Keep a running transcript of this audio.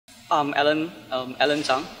I'm Alan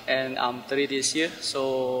Zhang, and I'm 30 this year.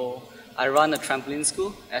 So I run a trampoline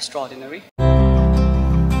school, Extraordinary.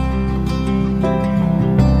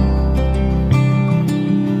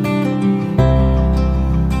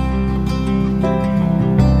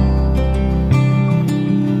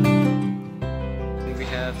 We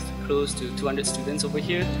have close to 200 students over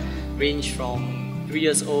here, range from 3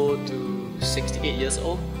 years old to 68 years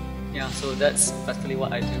old. Yeah, so that's practically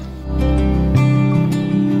what I do.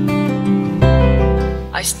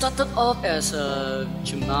 I started off as a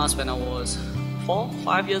gymnast when I was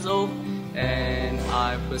 4-5 years old, and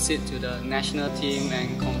I proceeded to the national team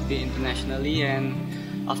and compete internationally. And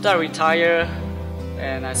after I retire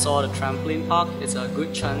and I saw the trampoline park, it's a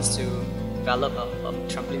good chance to develop a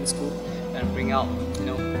trampoline school and bring out,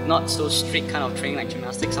 not so strict kind of training like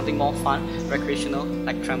gymnastics, something more fun, recreational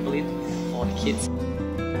like trampoline for the kids.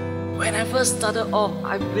 When I first started off,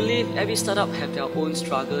 I believe every startup have their own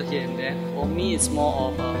struggle here and there. For me, it's more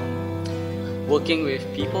of working with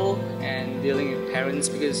people and dealing with parents,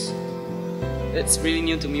 because it's really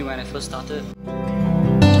new to me when I first started.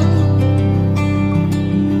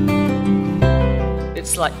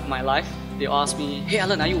 It's like my life. They ask me, "Hey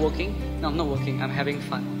Alan, are you working?" No, I'm not working, I'm having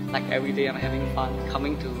fun. Like every day I'm having fun.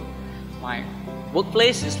 Coming to my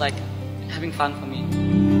workplace is like having fun for me.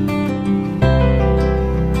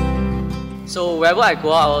 So wherever I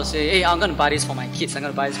go out, I will say, "Hey, I'm gonna buy this for my kids. I'm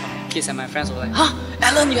gonna buy this for my kids." And my friends will be like, "Huh,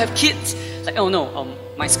 Alan, you have kids?" Like, "Oh no,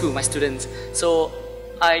 my school, my students." So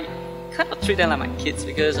I kind of treat them like my kids,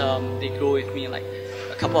 because they grow with me like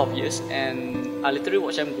a couple of years, and I literally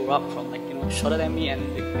watch them grow up from shorter than me, and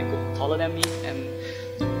they go taller than me, and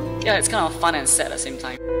yeah, it's kind of fun and sad at the same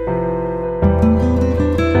time.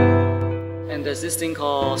 And there's this thing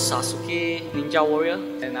called Sasuke Ninja Warrior,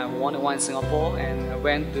 and I won the one in Singapore, and I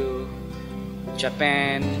went to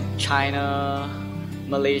Japan, China,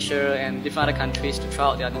 Malaysia, and different other countries to try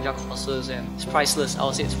out their ninja courses, and it's priceless. I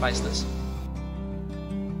would say it's priceless.